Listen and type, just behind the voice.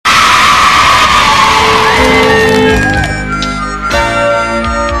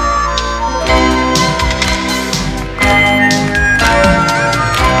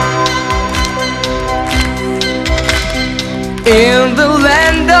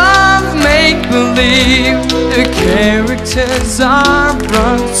believe the characters are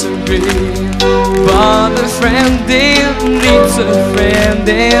brought to grief, but the friend needs a friend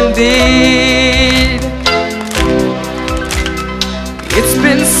indeed. It's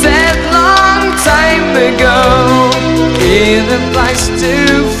been said long time ago, it applies to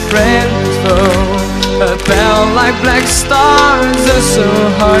friend and foe. A bell like black stars are so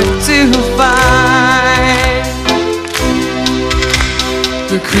hard to find.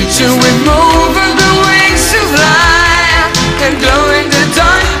 The creature with over the wings to fly and glow in the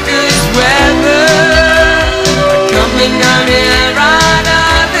darkest weather, coming down here out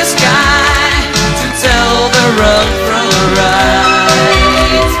of the sky to tell the wrong from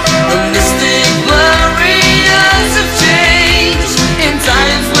right. The mystic glorious of change in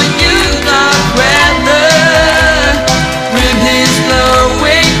times when you thought weather, with his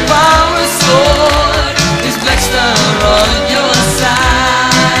glowing power sword, his black star on your side.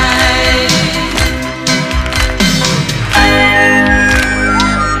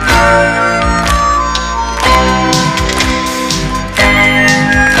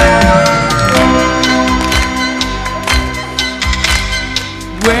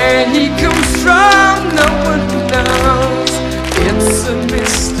 Where he comes from, no one knows. It's a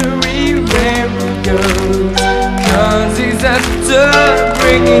mystery where he goes, 'cause he's after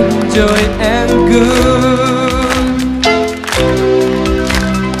bringing joy and good.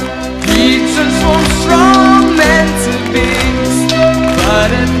 He transforms from man to beast, but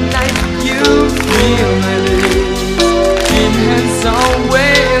at night you feel at ease. He has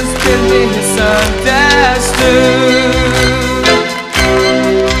always been misunderstood.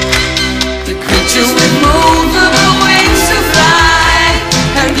 The creature with more